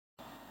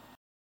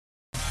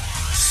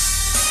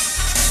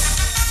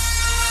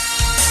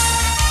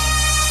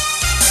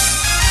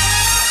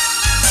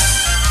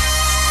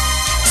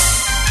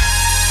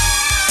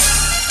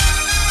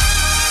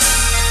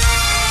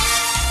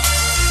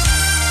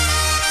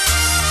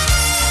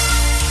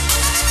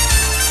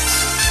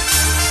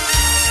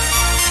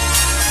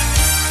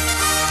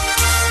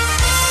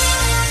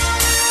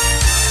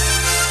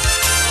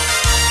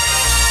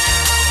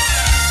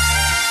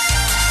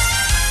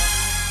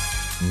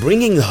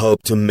bringing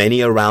hope to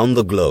many around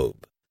the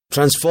globe,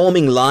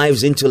 transforming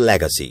lives into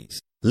legacies.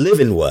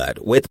 Living Word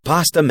with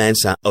Pastor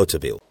Mensa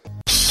Otabil.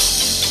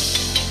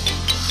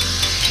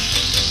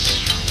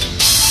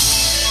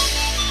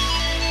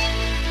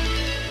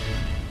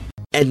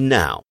 And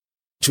now,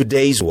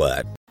 today's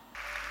word.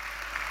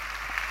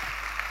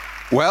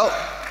 Well,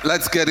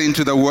 let's get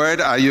into the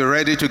word. Are you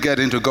ready to get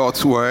into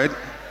God's word?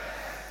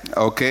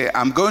 Okay,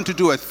 I'm going to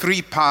do a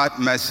three-part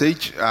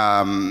message.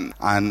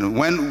 And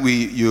when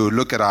you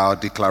look at our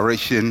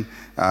declaration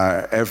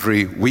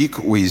every week,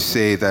 we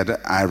say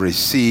that I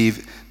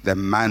receive the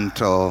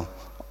mantle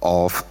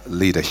of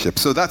leadership.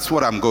 So that's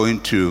what I'm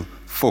going to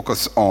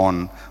focus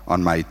on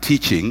my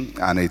teaching,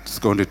 and it's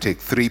going to take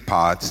three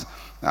parts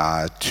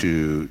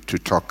to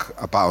talk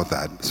about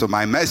that. So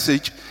my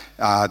message,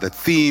 the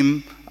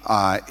theme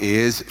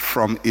is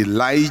from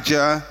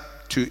Elijah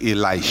to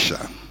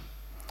Elisha.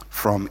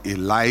 From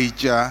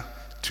Elijah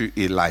to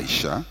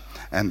Elisha.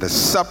 And the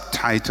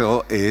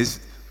subtitle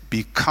is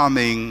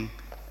Becoming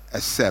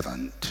a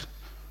Servant.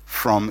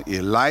 From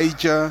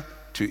Elijah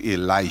to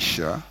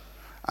Elisha.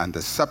 And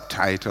the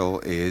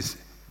subtitle is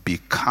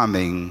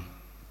Becoming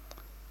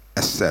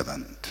a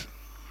Servant.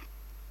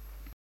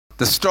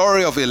 The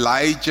story of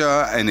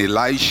Elijah and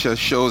Elisha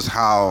shows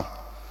how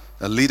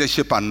a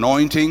leadership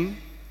anointing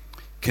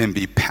can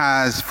be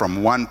passed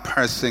from one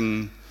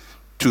person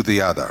to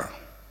the other.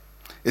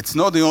 It's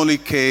not the only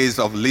case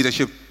of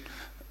leadership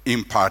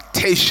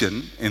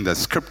impartation in the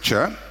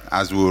scripture.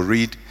 As we'll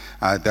read,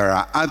 there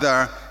are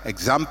other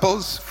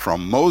examples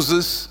from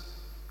Moses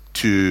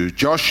to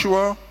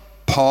Joshua,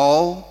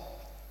 Paul,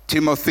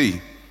 Timothy,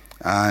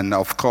 and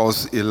of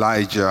course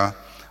Elijah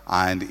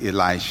and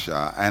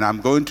Elisha. And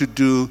I'm going to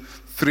do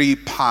three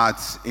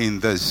parts in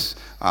this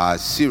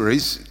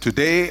series.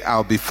 Today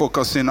I'll be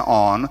focusing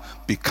on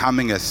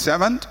becoming a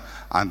servant,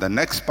 and the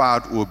next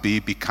part will be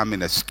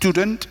becoming a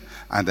student,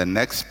 and the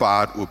next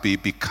part will be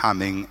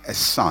becoming a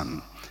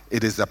son.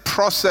 It is a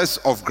process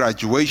of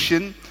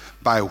graduation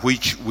by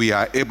which we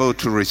are able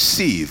to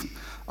receive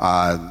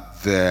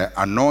the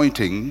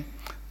anointing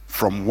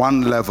from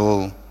one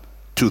level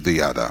to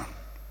the other.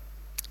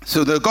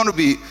 So there are going to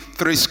be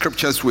three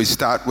scriptures we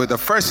start with. The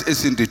first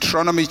is in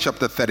Deuteronomy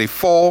chapter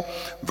 34,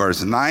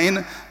 verse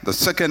 9. The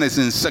second is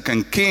in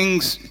 2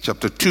 Kings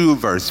chapter 2,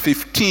 verse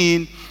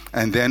 15.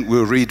 And then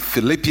we'll read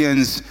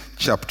Philippians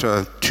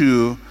chapter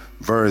 2,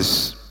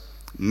 verse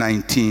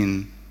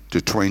 19 to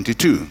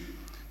 22.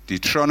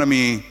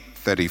 Deuteronomy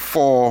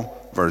 34,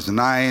 verse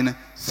 9.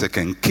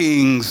 2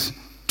 Kings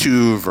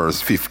 2,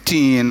 verse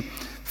 15.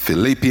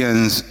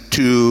 Philippians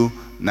 2,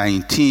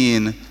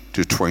 19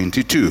 to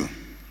 22.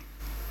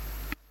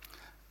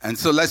 And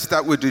so let's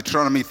start with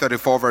Deuteronomy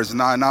 34, verse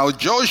 9. Now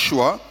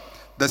Joshua,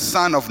 the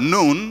son of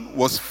Nun,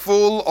 was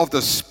full of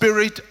the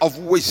spirit of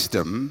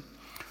wisdom,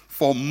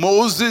 for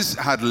Moses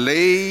had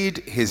laid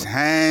his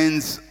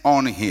hands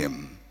on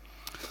him.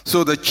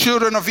 So the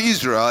children of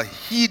Israel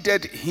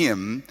heeded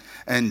him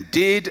and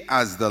did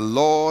as the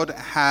Lord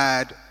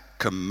had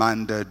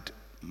commanded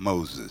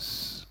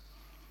Moses.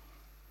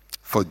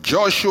 For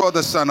Joshua,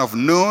 the son of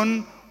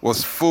Nun,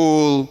 was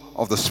full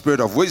of the spirit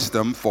of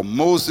wisdom, for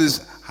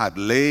Moses had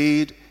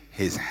laid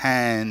his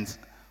hands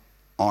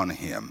on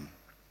him.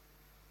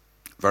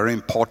 Very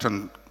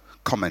important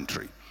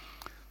commentary.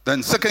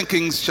 Then 2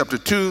 Kings chapter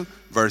 2,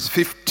 verse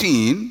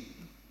 15.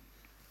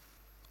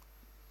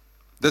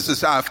 This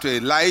is after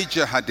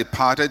Elijah had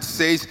departed.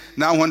 Says,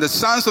 now when the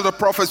sons of the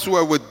prophets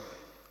who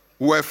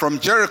were from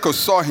Jericho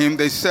saw him,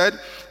 they said,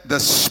 the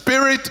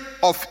spirit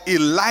of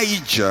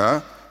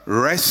Elijah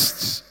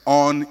rests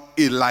on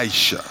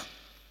Elisha.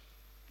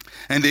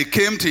 And they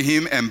came to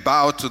him and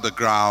bowed to the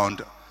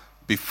ground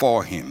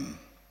before him.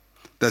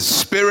 The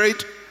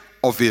spirit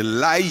of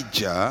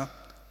Elijah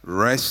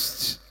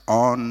rests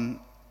on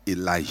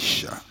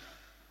Elisha.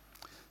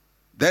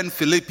 Then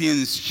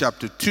Philippians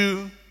chapter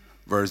 2,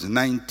 verse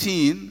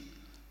 19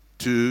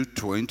 to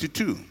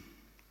 22.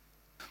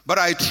 But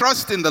I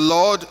trust in the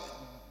Lord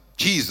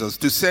Jesus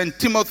to send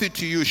Timothy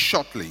to you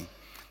shortly,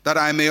 that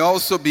I may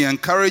also be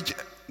encouraged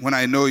when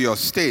I know your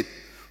state.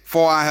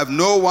 For I have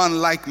no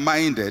one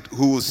like-minded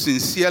who will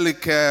sincerely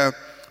care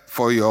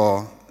for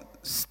your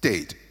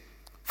state.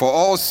 For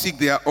all seek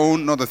their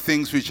own, not the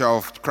things which are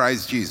of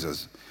Christ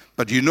Jesus.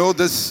 But you know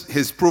this,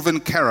 his proven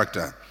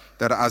character,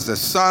 that as a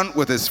son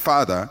with his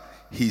father,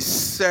 he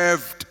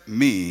served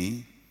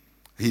with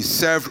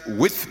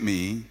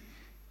me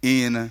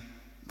in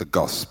the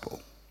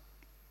gospel.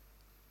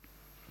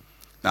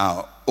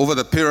 Now, over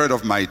the period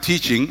of my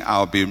teaching,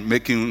 I'll be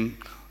making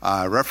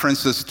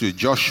references to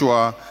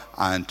Joshua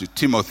and to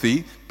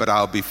Timothy, but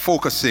I'll be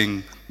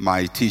focusing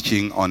my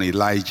teaching on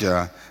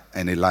Elijah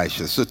and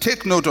Elisha. So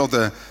take note of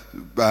the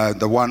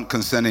one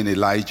concerning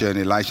Elijah and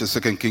Elisha,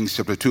 2 Kings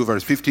chapter 2,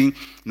 verse 15.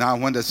 Now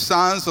when the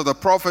sons of the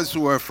prophets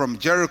who were from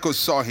Jericho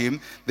saw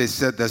him, they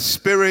said, the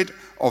spirit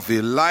of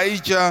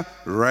Elijah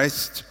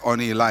rests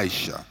on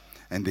Elisha.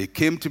 And they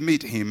came to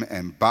meet him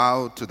and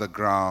bowed to the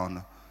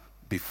ground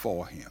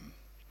before him.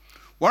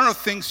 One of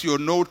the things you'll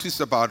notice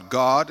about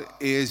God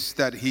is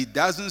that he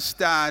doesn't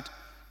start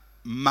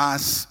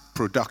mass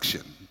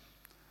production.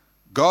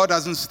 God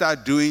doesn't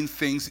start doing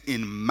things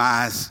in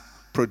mass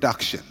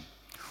production.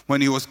 When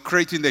he was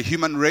creating the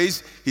human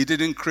race, he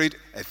didn't create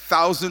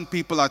 1,000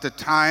 people at a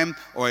time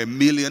or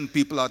 1,000,000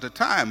 people at a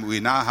time. We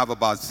now have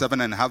about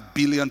 7.5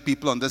 billion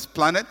people on this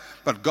planet,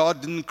 but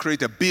God didn't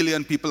create 1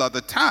 billion people at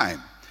a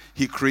time.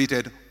 He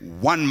created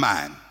one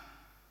man.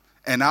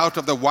 And out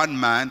of the one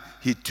man,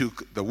 he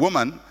took the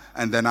woman,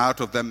 and then out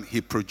of them,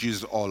 he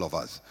produced all of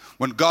us.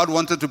 When God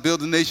wanted to build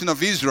the nation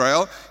of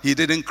Israel, he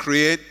didn't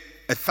create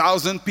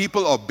 1,000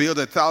 people or build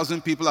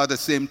 1,000 people at the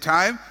same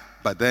time,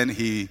 but then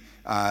he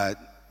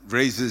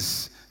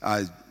raises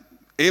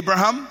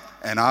Abraham,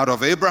 and out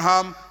of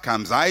Abraham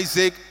comes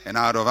Isaac, and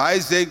out of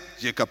Isaac,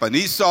 Jacob and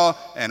Esau,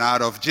 and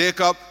out of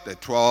Jacob, the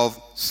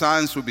 12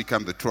 sons who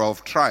become the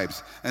 12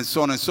 tribes, and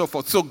so on and so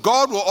forth. So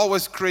God will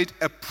always create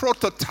a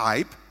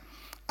prototype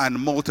and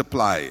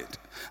multiply it.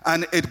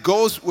 And it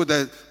goes with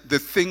the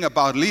thing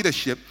about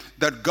leadership,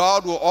 that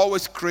God will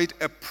always create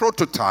a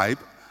prototype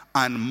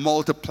and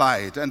multiply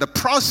it. And the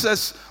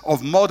process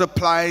of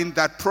multiplying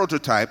that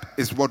prototype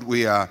is what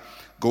we are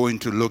going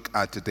to look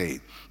at today.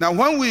 Now,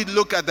 when we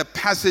look at the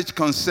passage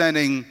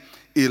concerning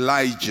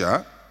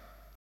Elijah,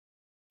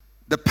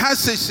 the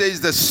passage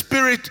says the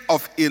spirit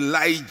of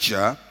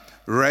Elijah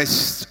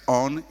rests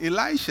on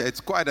Elisha.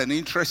 It's quite an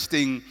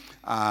interesting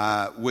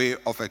way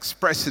of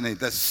expressing it.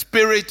 The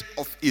spirit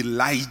of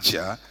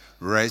Elijah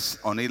rests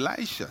on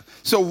Elisha.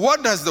 So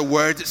what does the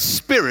word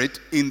spirit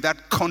in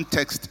that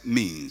context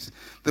mean?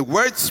 The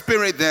word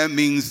spirit there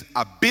means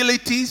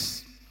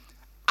abilities,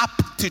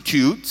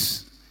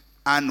 aptitudes,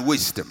 and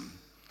wisdom.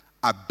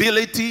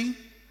 Ability,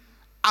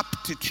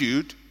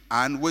 aptitude,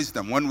 and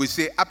wisdom. When we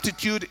say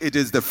aptitude, it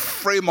is the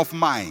frame of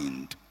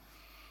mind,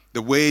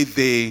 the way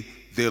they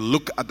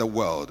look at the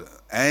world,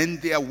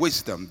 and their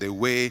wisdom, the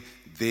way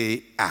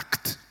they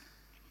act.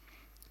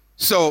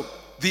 So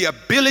the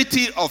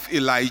ability of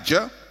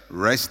Elijah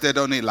rested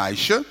on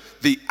Elisha,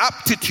 the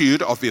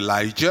aptitude of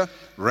Elijah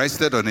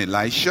rested on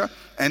Elisha,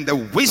 and the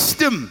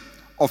wisdom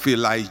of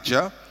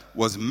Elijah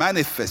was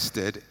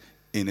manifested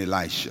in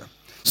Elisha.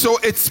 So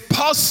it's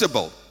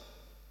possible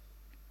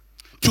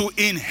to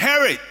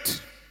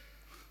inherit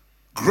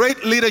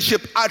great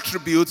leadership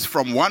attributes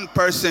from one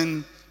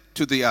person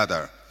to the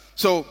other.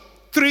 So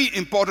 3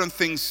 important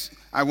things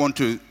I want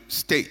to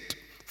state.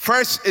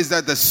 First is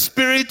that the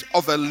spirit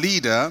of a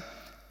leader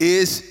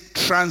is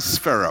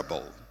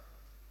transferable.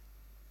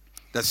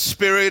 The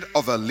spirit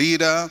of a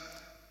leader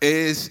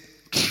is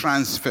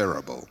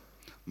transferable.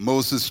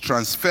 Moses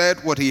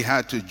transferred what he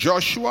had to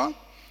Joshua.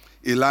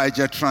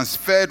 Elijah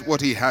transferred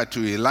what he had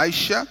to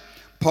Elisha.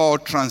 Paul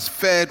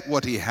transferred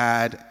what he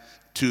had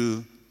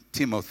to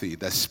Timothy.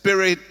 The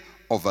spirit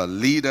of a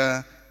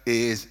leader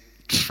is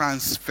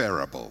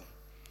transferable.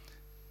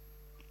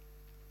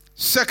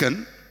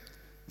 Second,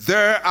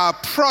 there are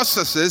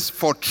processes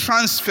for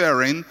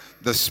transferring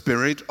the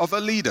spirit of a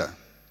leader.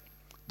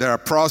 There are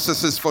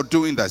processes for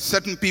doing that.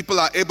 Certain people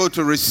are able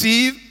to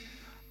receive,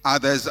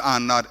 others are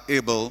not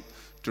able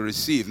to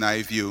receive. Now,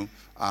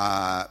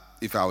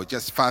 if I would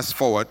just fast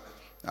forward,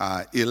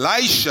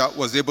 Elisha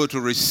was able to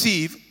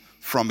receive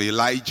from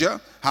Elijah.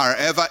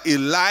 However,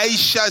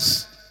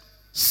 Elisha's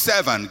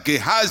servant,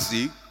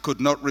 Gehazi, could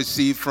not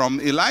receive from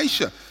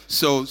Elisha.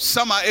 So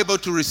some are able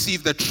to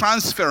receive the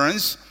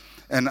transference,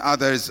 and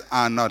others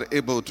are not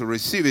able to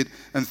receive it.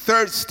 And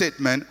third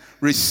statement,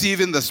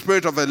 receiving the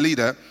spirit of a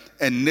leader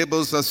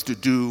enables us to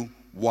do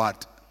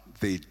what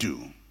they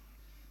do.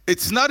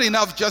 It's not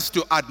enough just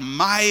to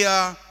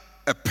admire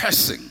a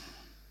person.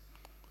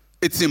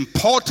 It's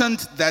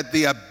important that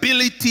the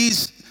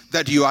abilities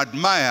that you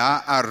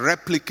admire are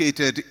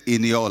replicated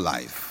in your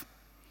life.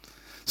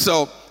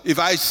 So if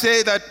I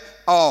say that,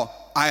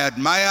 I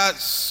admire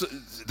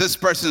this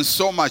person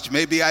so much,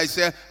 maybe I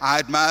say I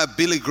admire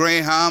Billy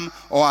Graham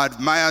or I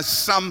admire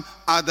some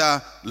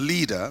other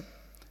leader.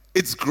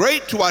 It's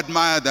great to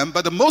admire them,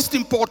 but the most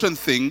important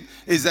thing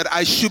is that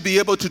I should be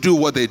able to do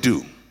what they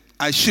do.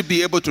 I should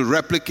be able to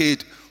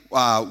replicate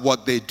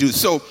what they do.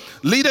 So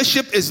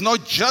leadership is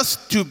not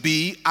just to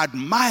be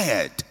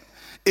admired.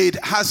 It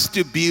has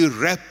to be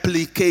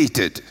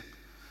replicated.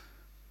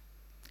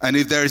 And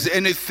if there is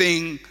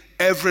anything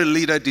every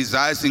leader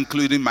desires,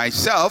 including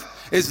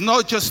myself, is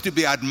not just to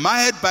be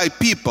admired by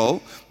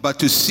people, but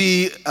to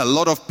see a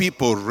lot of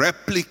people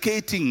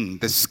replicating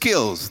the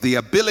skills, the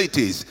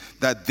abilities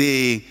that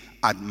they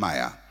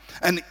admire.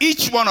 And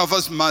each one of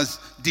us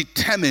must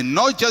determine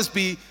not just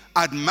be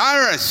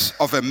admirers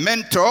of a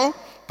mentor,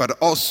 but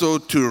also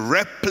to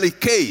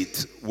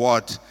replicate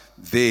what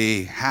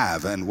they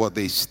have and what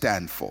they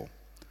stand for.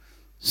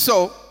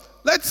 So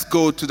let's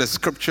go to the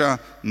scripture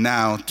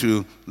now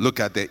to look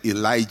at the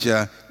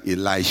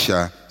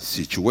Elijah-Elisha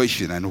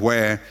situation and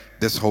where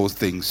this whole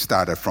thing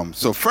started from.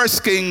 So 1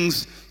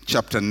 Kings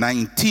chapter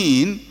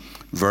 19,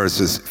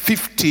 verses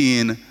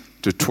 15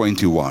 to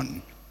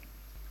 21.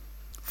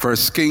 1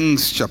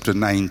 Kings chapter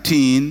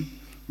 19,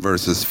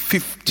 verses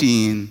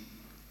 15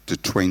 to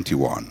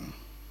 21.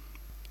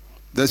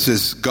 This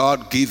is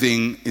God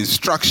giving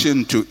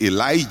instruction to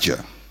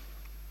Elijah.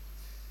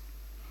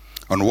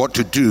 on what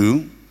to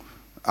do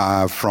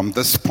from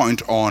this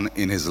point on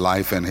in his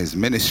life and his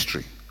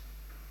ministry.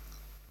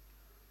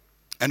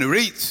 And he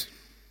reads,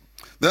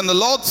 "Then the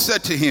Lord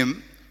said to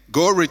him,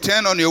 go,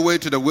 return on your way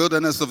to the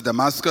wilderness of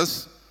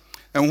Damascus,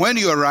 and when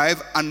you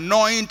arrive,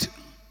 anoint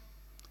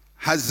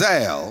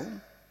Hazael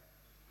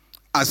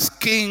as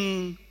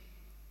king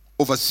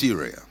over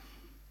Syria.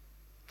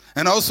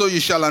 And also you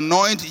shall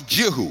anoint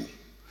Jehu,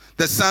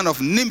 the son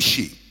of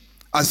Nimshi,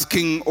 as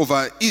king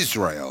over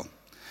Israel.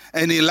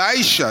 And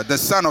Elisha, the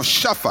son of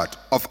Shaphat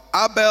of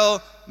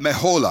Abel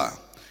Meholah,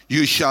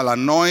 you shall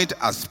anoint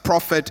as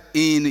prophet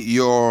in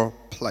your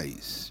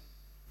place."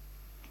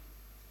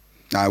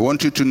 Now I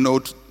want you to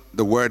note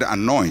the word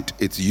anoint.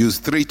 It's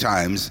used 3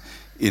 times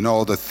in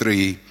all the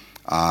 3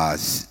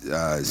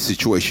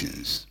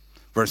 situations.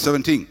 Verse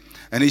 17,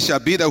 "And it shall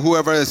be that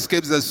whoever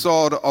escapes the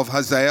sword of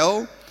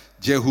Hazael,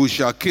 Jehu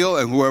shall kill,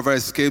 and whoever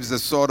escapes the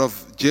sword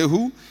of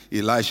Jehu,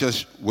 Elisha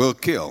will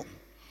kill.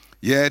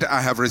 Yet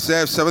I have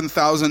reserved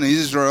 7,000 in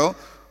Israel,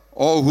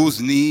 all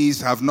whose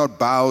knees have not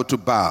bowed to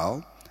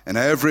Baal, and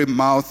every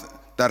mouth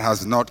that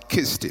has not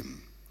kissed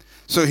him."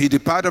 So he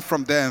departed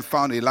from there and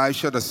found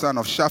Elisha the son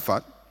of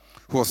Shaphat,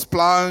 who was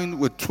plowing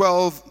with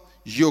 12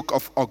 yoke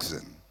of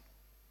oxen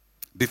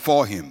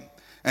before him,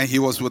 and he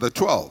was with the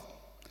 12.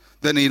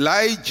 Then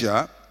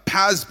Elijah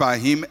passed by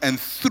him and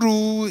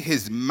threw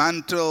his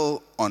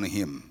mantle on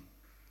him.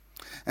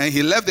 And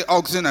he left the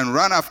oxen and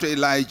ran after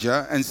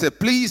Elijah and said,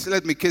 "Please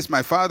let me kiss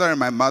my father and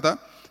my mother,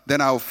 then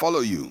I will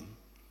follow you."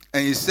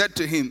 And he said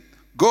to him,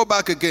 "Go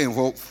back again,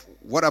 for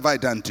what have I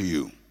done to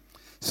you?"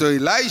 So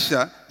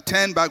Elisha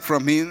turned back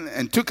from him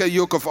and took a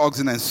yoke of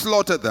oxen and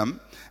slaughtered them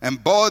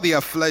and bore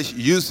their flesh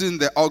using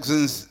the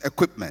oxen's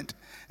equipment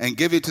and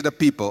gave it to the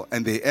people,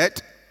 and they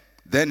ate.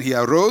 Then he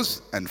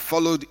arose and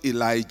followed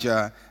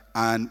Elijah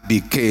and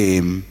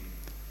became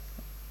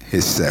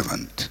his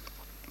servant.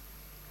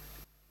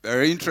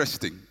 Very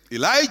interesting.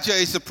 Elijah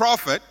is a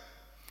prophet,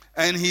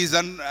 and he's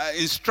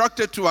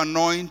instructed to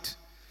anoint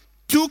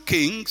 2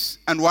 kings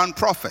and 1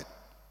 prophet.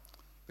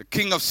 The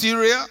king of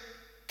Syria,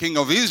 king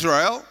of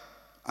Israel,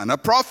 and a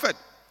prophet.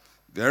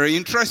 Very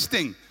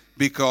interesting,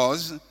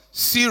 because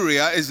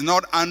Syria is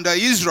not under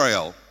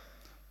Israel,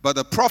 but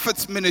the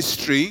prophet's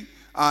ministry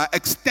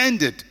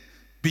extended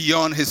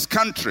beyond his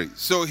country.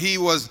 So he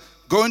was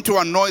going to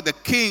anoint the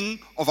king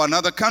of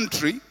another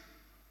country,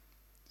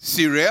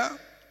 Syria,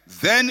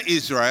 then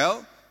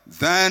Israel,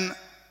 then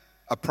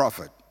a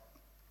prophet.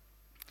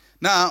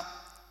 Now,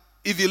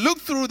 if you look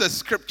through the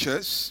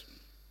scriptures,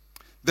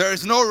 there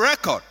is no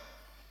record.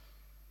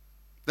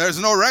 There is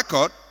no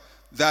record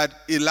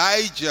that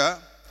Elijah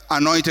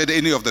anointed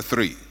any of the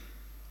 3.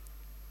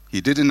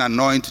 He didn't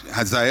anoint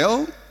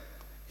Hazael,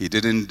 he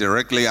didn't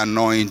directly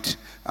anoint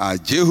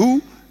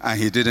Jehu, and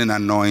he didn't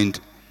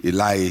anoint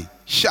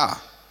Elisha.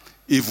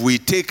 If we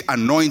take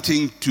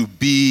anointing to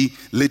be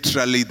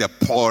literally the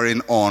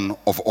pouring on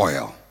of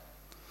oil.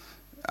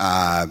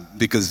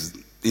 Because,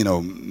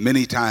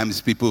 many times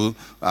people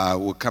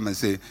will come and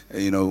say,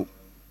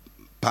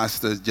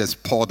 "Pastor,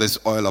 just pour this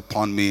oil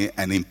upon me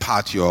and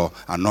impart your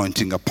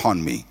anointing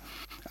upon me."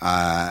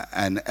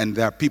 And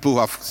there are people who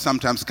have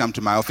sometimes come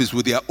to my office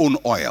with their own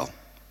oil.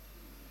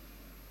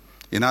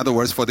 In other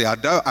words, for the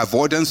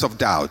avoidance of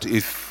doubt,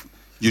 if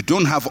you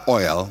don't have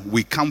oil,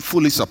 we come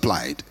fully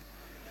supplied.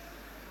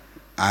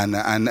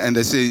 And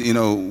they say,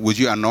 "Would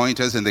you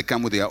anoint us?" And they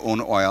come with their own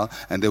oil,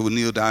 and they will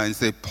kneel down and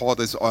say, "Pour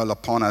this oil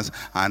upon us,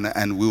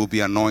 and we will be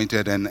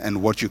anointed,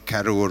 and what you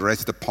carry will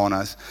rest upon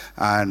us."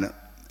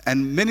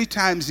 And many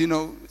times,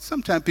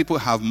 sometimes people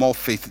have more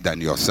faith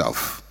than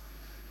yourself.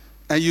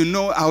 And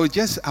I will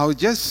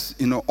just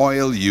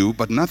oil you,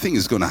 but nothing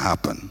is going to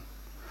happen.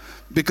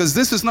 Because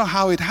this is not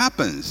how it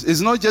happens.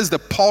 It's not just the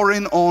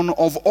pouring on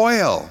of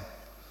oil.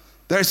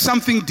 There's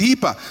something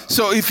deeper.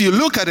 So if you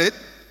look at it,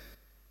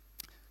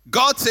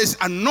 God says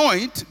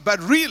anoint,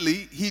 but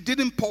really he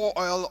didn't pour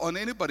oil on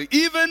anybody.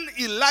 Even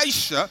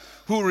Elisha,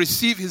 who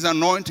received his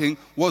anointing,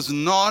 was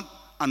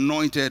not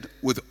anointed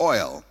with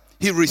oil.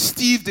 He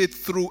received it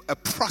through a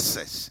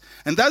process.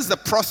 And that's the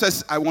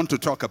process I want to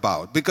talk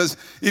about. Because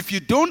if you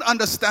don't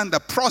understand the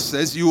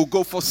process, you will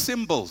go for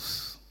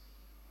symbols.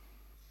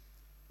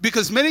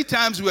 Because many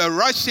times we are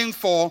rushing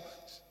for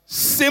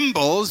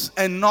symbols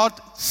and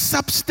not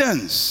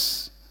substance.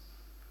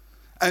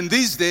 And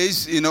these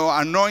days,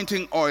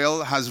 anointing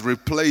oil has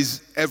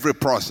replaced every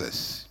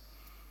process.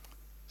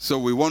 So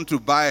we want to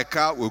buy a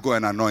car, we'll go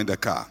and anoint the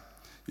car.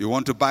 You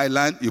want to buy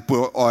land, you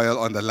put oil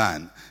on the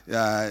land.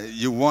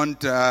 You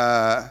want,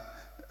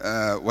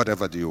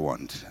 whatever do you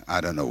want? I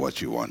don't know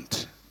what you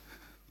want.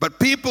 But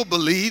people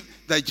believe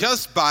that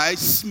just by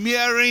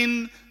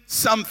smearing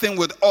something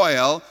with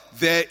oil,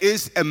 there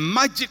is a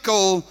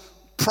magical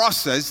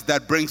process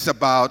that brings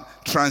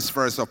about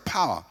transfers of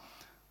power.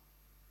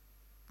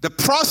 The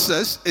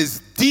process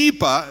is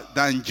deeper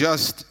than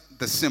just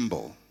the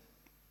symbol.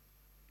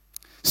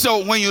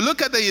 So when you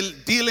look at the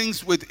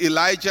dealings with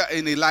Elijah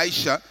and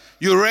Elisha,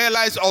 you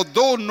realize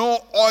although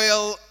no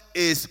oil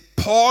is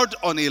poured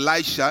on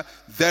Elisha,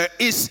 there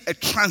is a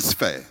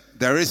transfer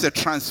There is a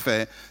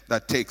transfer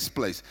that takes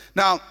place.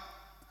 Now,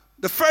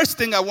 the first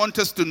thing I want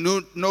us to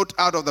note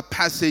out of the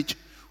passage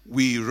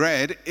we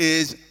read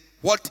is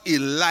what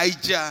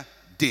Elijah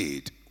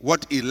did.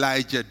 What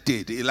Elijah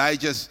did.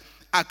 Elijah's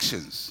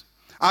actions.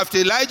 After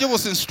Elijah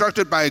was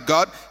instructed by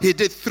God, he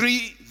did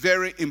three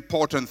very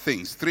important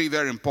things.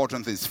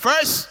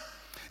 First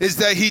is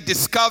that he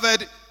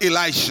discovered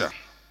Elisha.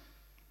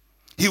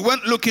 He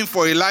went looking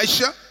for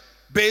Elisha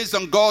based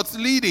on God's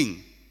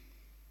leading.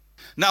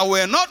 Now,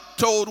 we're not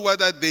told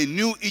whether they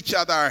knew each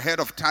other ahead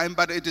of time,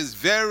 but it is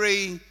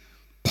very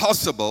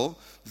possible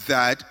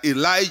that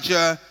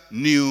Elijah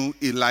knew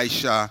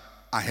Elisha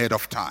ahead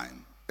of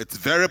time. It's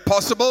very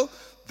possible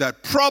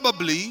that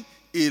probably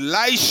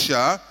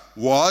Elisha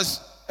was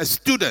a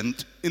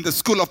student in the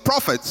school of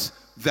prophets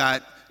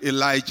that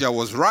Elijah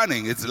was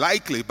running. It's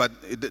likely, but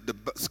the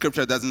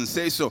scripture doesn't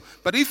say so.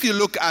 But if you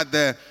look at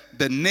the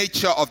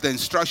nature of the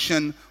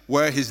instruction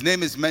where his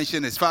name is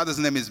mentioned, his father's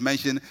name is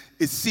mentioned,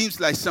 it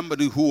seems like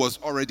somebody who was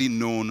already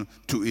known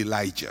to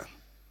Elijah.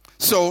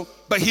 So,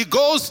 but he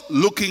goes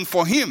looking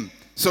for him.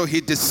 So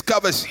he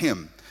discovers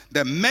him.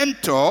 The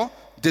mentor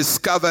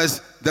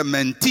discovers the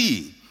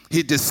mentee.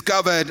 He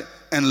discovered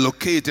and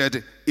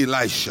located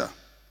Elisha.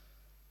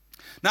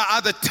 Now,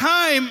 at the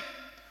time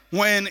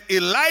when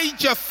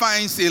Elijah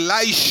finds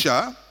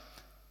Elisha,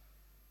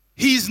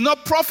 he's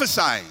not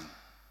prophesying.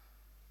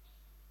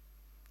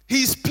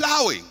 He's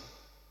plowing.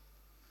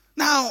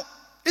 Now,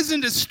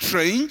 isn't it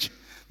strange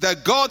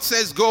that God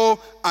says go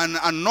and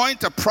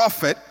anoint a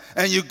prophet,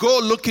 and you go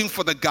looking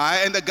for the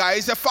guy, and the guy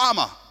is a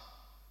farmer?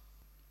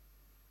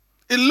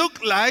 It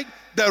looked like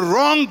the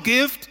wrong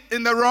gift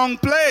in the wrong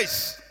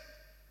place.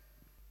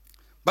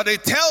 But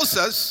it tells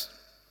us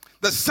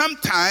that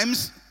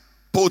sometimes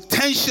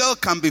potential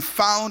can be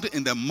found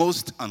in the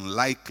most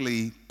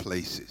unlikely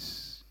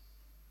places.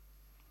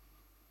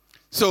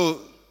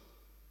 So,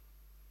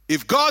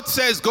 if God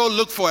says go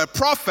look for a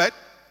prophet,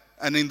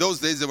 and in those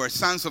days there were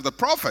sons of the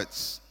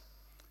prophets,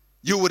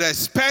 you would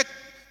expect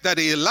that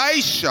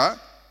Elisha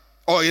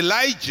or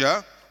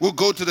Elijah will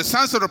go to the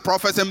sons of the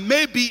prophets, and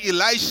maybe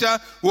Elisha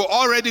will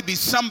already be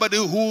somebody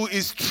who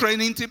is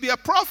training to be a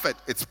prophet.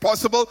 It's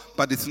possible,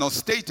 but it's not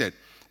stated.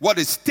 What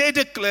is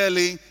stated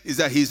clearly is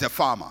that he's a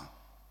farmer.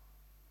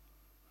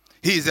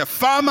 He's a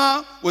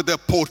farmer with the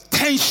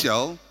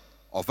potential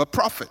of a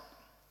prophet.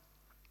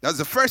 That's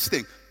the first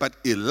thing. But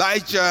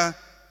Elijah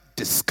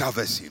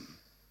discovers him.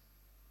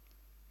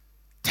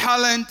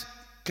 Talent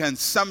can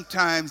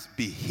sometimes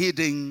be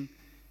hidden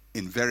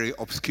in very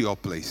obscure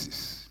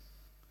places.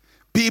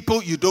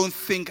 People you don't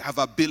think have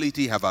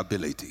ability.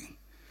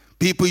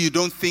 People you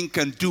don't think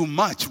can do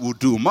much will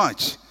do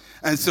much.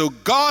 And so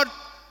God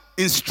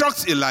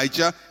instructs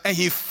Elijah, and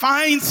he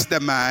finds the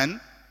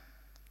man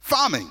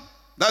farming.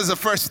 That's the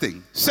first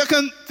thing.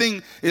 Second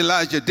thing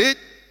Elijah did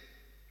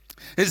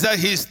is that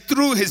he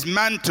threw his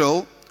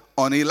mantle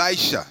on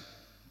Elisha.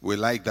 We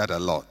like that a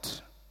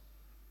lot.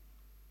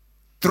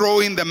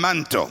 Throwing the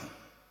mantle.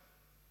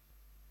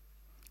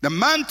 The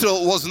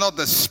mantle was not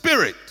the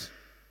spirit.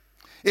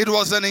 It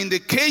was an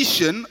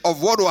indication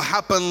of what will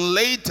happen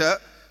later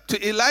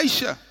to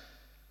Elisha.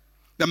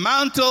 The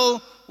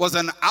mantle was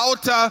an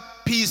outer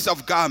piece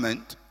of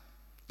garment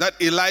that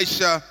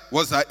Elijah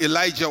was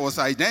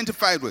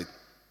identified with.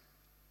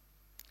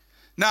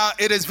 Now,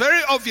 it is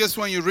very obvious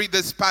when you read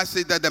this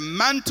passage that the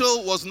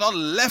mantle was not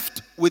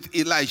left with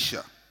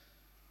Elisha,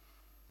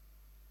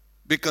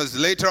 because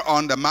later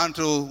on the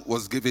mantle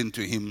was given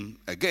to him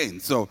again.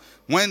 So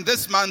when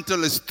this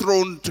mantle is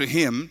thrown to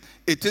him,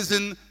 it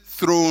isn't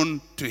thrown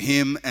to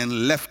him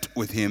and left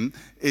with him.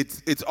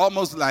 It's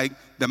almost like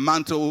the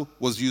mantle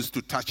was used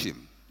to touch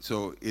him.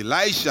 So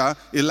Elijah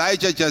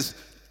just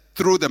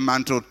threw the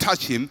mantle,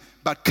 touched him,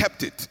 but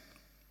kept it.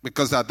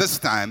 Because at this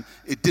time,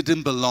 it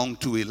didn't belong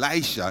to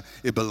Elisha,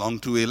 it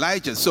belonged to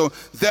Elijah. So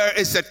there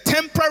is a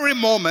temporary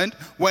moment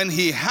when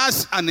he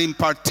has an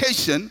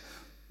impartation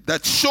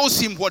that shows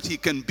him what he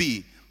can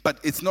be, but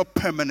it's not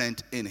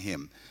permanent in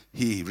him.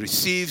 He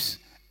receives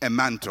a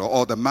mantle,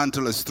 or the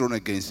mantle is thrown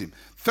against him.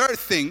 Third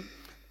thing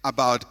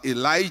about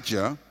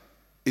Elijah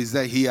is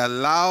that he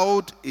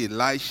allowed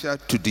Elisha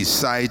to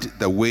decide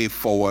the way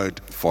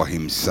forward for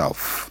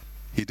himself.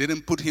 He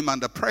didn't put him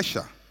under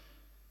pressure.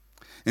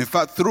 In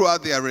fact,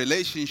 throughout their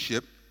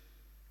relationship,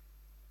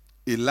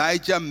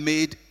 Elijah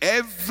made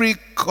every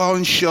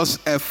conscious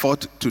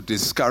effort to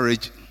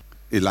discourage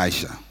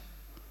Elisha.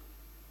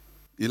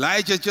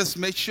 Elijah just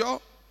made sure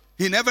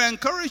he never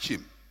encouraged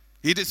him.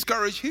 He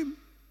discouraged him.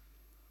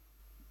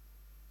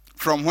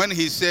 From when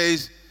he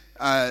says,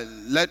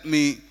 let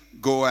me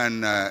go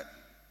and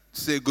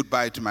say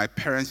goodbye to my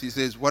parents, he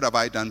says, what have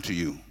I done to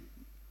you?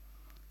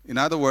 In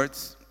other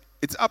words,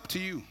 it's up to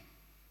you.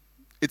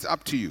 It's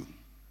up to you.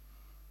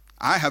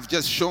 I have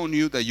just shown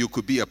you that you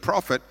could be a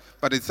prophet,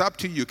 but it's up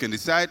to you. You can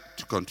decide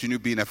to continue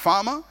being a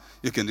farmer.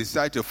 You can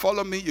decide to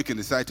follow me. You can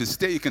decide to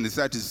stay. You can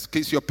decide to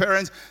kiss your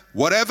parents.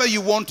 Whatever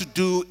you want to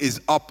do is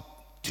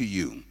up to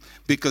you,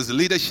 because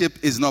leadership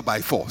is not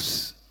by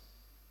force.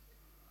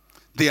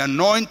 The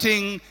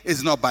anointing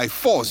is not by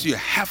force. You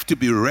have to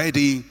be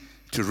ready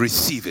to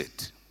receive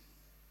it.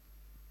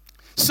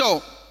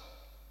 So,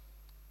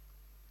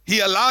 he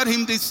allowed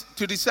him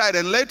to decide.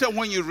 And later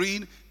when you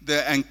read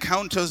the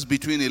encounters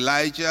between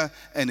Elijah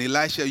and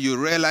Elisha, you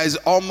realize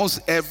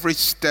almost every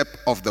step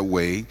of the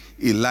way,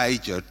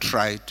 Elijah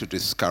tried to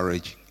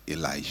discourage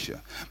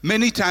Elisha.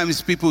 Many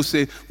times people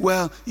say,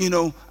 well,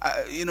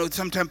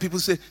 sometimes people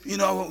say,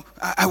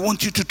 I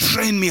want you to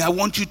train me. I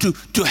want you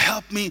to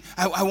help me.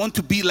 I want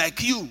to be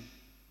like you.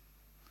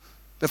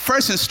 The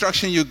first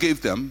instruction you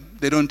give them,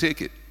 they don't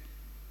take it.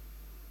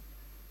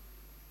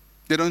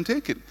 They don't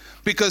take it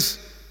because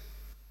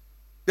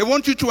they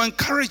want you to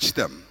encourage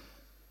them.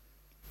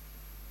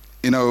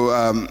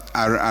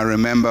 I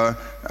remember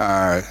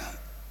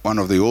one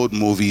of the old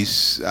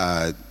movies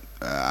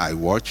I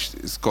watched.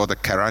 It's called The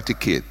Karate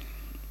Kid.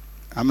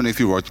 How many of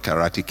you watch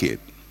Karate Kid?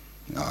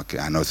 Okay,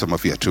 I know some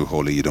of you are too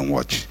holy, you don't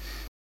watch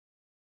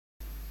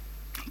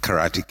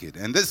Karate Kid.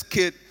 And this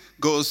kid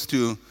goes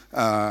to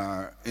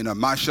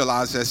martial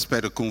arts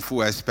expert, a kung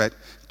fu expert,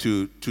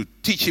 to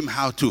teach him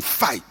how to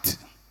fight.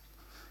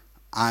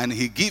 And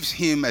he gives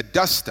him a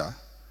duster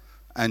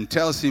and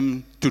tells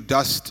him to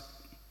dust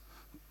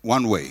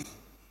one way.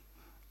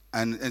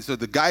 And so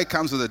the guy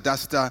comes with a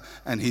duster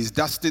and he's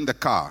dusting the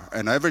car.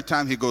 And every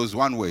time he goes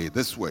one way,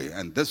 this way,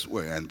 and this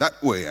way, and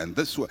that way, and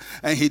this way.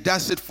 And he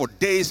does it for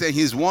days and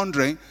he's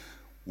wondering,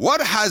 what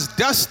has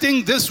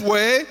dusting this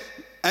way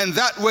and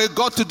that way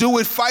got to do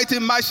with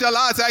fighting martial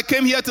arts? I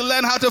came here to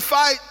learn how to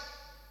fight.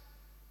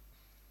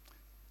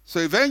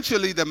 So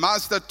eventually the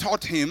master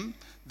taught him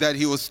that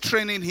he was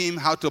training him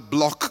how to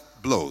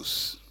block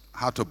blows.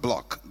 How to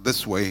block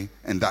this way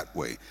and that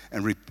way,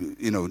 and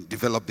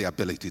develop the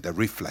ability, the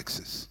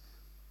reflexes.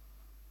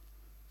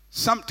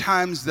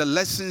 Sometimes the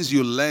lessons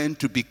you learn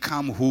to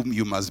become whom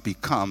you must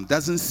become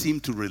doesn't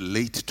seem to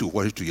relate to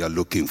what you're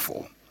looking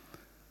for.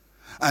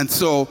 And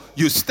so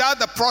you start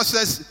the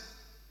process.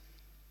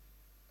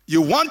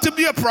 You want to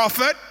be a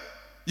prophet.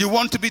 You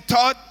want to be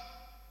taught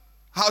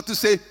how to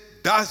say,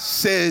 "Thus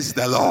says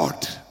the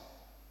Lord."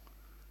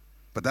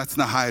 But that's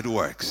not how it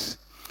works.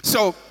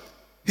 So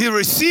he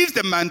receives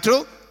the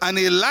mantle, and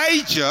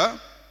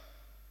Elijah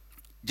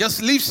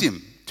just leaves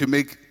him to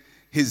make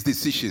his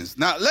decisions.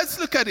 Now, let's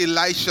look at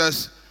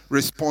Elisha's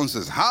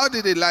responses. How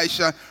did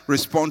Elisha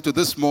respond to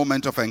this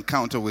moment of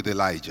encounter with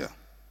Elijah?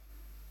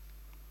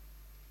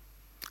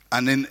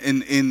 And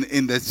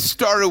in the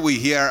story we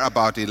hear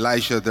about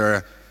Elisha, there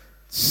are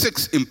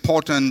 6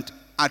 important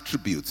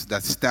attributes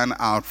that stand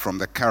out from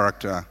the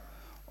character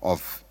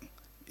of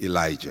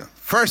Elijah.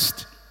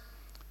 First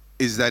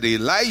is that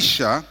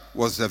Elisha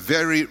was a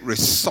very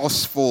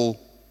resourceful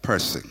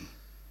person.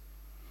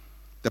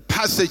 The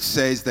passage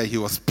says that he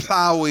was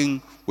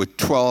plowing with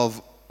 12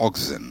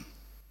 oxen.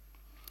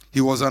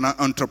 He was an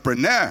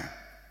entrepreneur.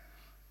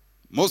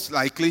 Most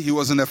likely he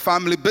was in a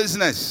family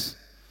business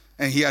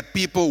and he had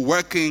people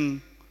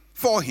working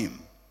for him.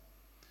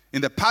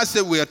 In the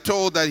passage we are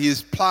told that he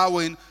is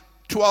plowing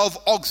 12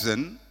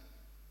 oxen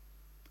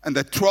and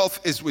the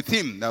 12th is with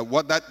him. Now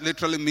what that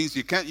literally means,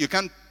 you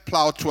can't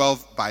plow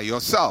 12 by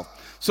yourself.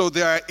 So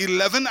there are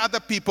 11 other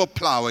people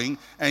plowing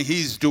and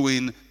he's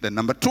doing the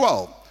number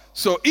 12.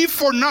 So if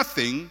for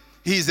nothing,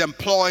 he's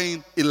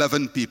employing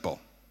 11 people.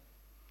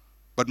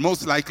 But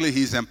most likely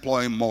he's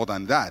employing more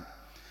than that.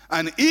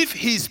 And if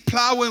he's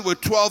plowing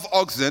with 12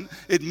 oxen,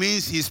 it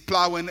means he's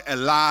plowing a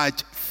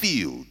large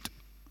field.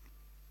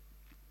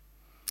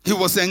 He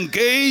was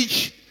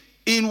engaged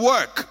in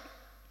work.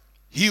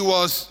 He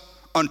was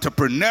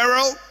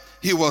entrepreneurial.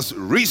 He was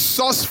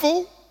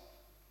resourceful.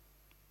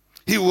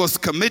 He was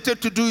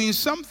committed to doing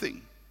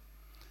something.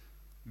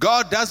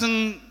 God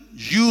doesn't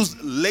use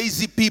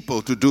lazy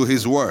people to do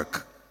his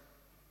work.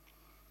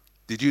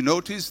 Did you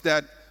notice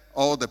that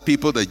all the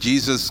people that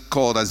Jesus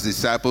called as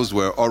disciples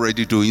were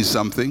already doing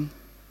something?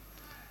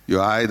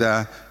 You're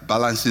either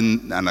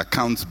balancing an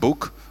accounts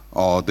book,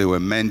 or they were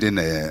mending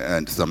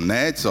some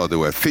nets, or they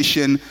were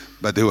fishing,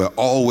 but they were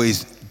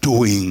always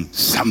doing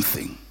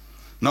something.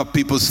 Not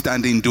people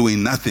standing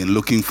doing nothing,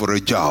 looking for a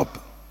job.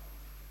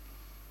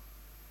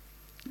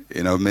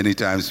 Many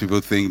times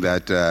people think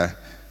that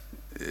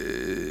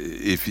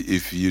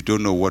if you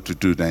don't know what to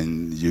do,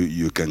 then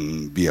you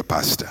can be a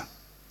pastor.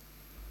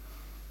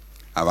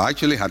 I've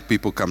actually had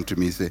people come to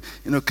me and say,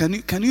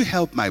 can you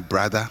help my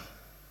brother?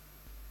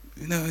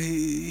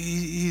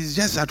 He's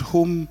just at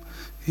home.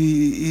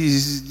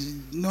 He's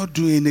not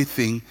doing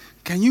anything.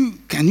 Can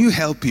you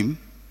help him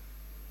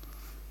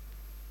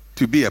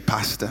to be a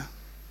pastor?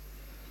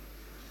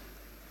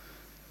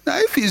 Now,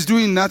 if he's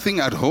doing nothing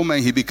at home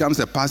and he becomes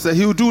a pastor,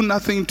 he'll do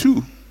nothing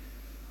too.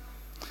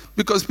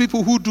 Because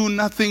people who do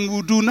nothing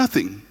will do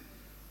nothing.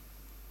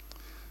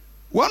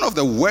 One of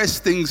the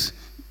worst things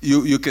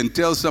you can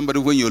tell somebody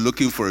when you're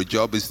looking for a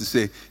job is to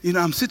say,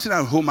 I'm sitting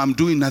at home, I'm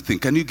doing nothing.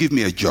 Can you give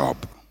me a job?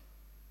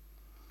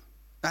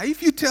 Now,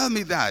 if you tell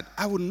me that,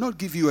 I will not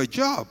give you a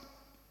job.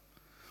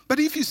 But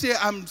if you say,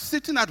 I'm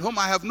sitting at home,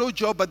 I have no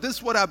job, but this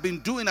is what I've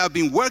been doing, I've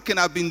been working,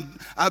 I've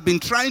been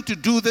trying to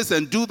do this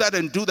and do that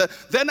and do that,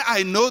 then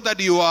I know that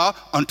you are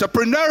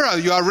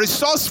entrepreneurial, you are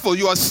resourceful,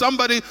 you are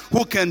somebody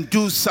who can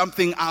do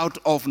something out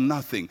of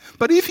nothing.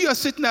 But if you are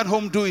sitting at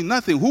home doing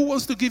nothing, who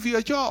wants to give you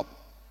a job?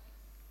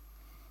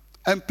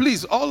 And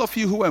please, all of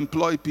you who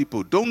employ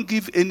people, don't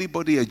give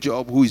anybody a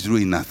job who is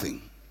doing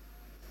nothing.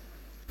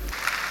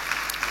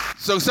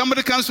 So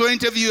somebody comes for an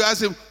interview, you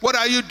ask him, what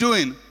are you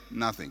doing?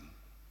 Nothing.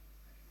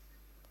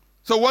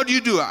 So what do you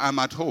do? I'm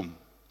at home.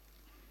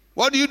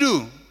 What do you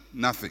do?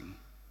 Nothing.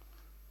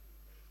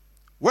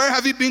 Where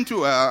have you been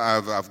to?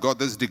 I've got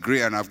this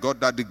degree, and I've got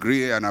that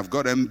degree, and I've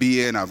got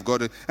MBA, and I've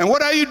got it. And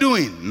what are you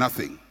doing?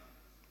 Nothing.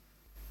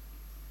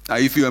 Now,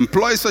 if you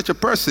employ such a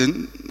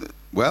person,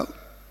 well,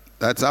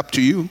 that's up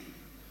to you.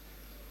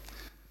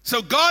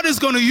 So God is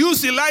going to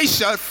use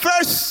Elisha.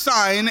 First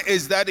sign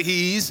is that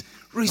he's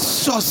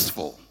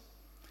resourceful.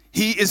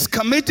 He is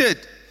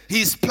committed.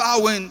 He's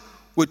plowing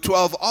with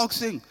 12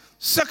 oxen.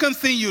 Second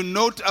thing you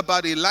note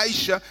about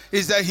Elisha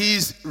is that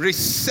he's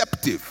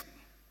receptive.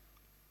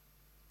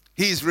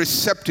 He's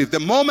receptive. The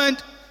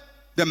moment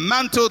the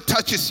mantle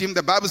touches him,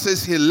 the Bible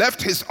says he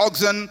left his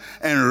oxen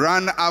and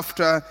ran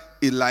after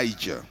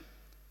Elijah.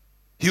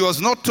 He was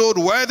not told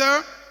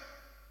whether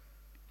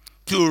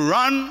to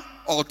run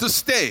or to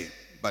stay,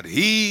 but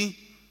he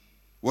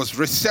was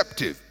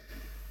receptive.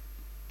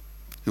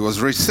 He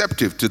was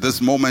receptive to this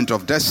moment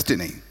of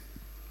destiny.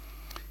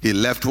 He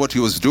left what he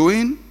was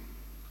doing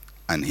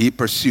and he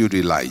pursued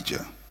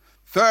Elijah.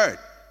 Third,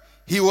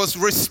 he was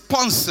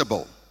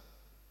responsible.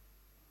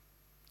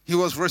 He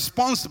was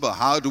responsible.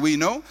 How do we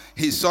know?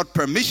 He sought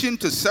permission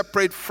to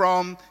separate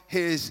from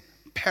his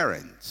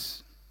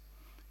parents.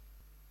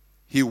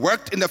 He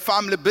worked in the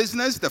family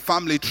business. The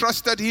family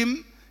trusted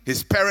him.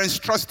 His parents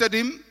trusted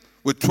him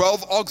with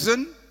 12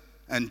 oxen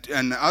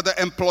and other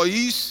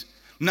employees.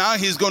 Now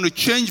he's going to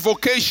change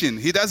vocation.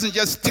 He doesn't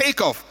just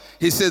take off.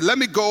 He said, let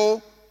me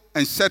go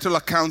and settle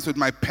accounts with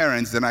my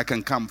parents, then I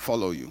can come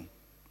follow you.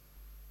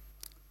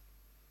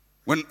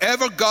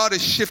 Whenever God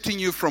is shifting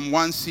you from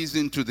one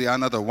season to the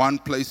another, one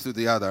place to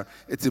the other,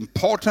 it's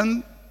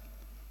important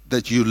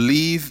that you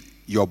leave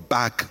your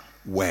back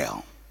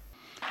well.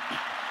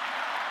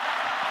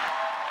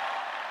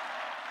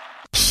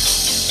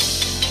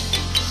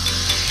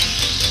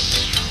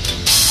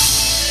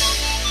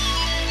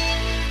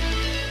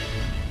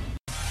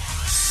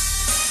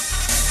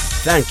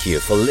 Thank you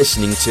for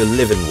listening to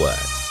Living Word.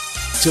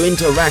 To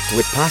interact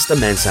with Pastor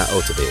Mensa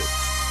Otabil,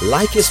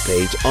 like his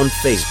page on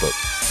Facebook.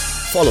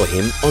 Follow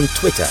him on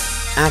Twitter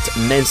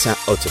 @Mensa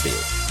Otabil.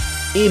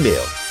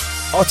 Email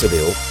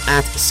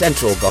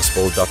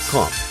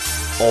otabil@centralgospel.com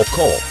or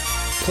call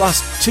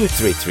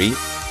 +233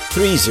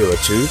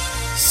 302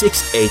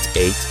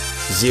 688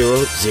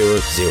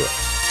 000.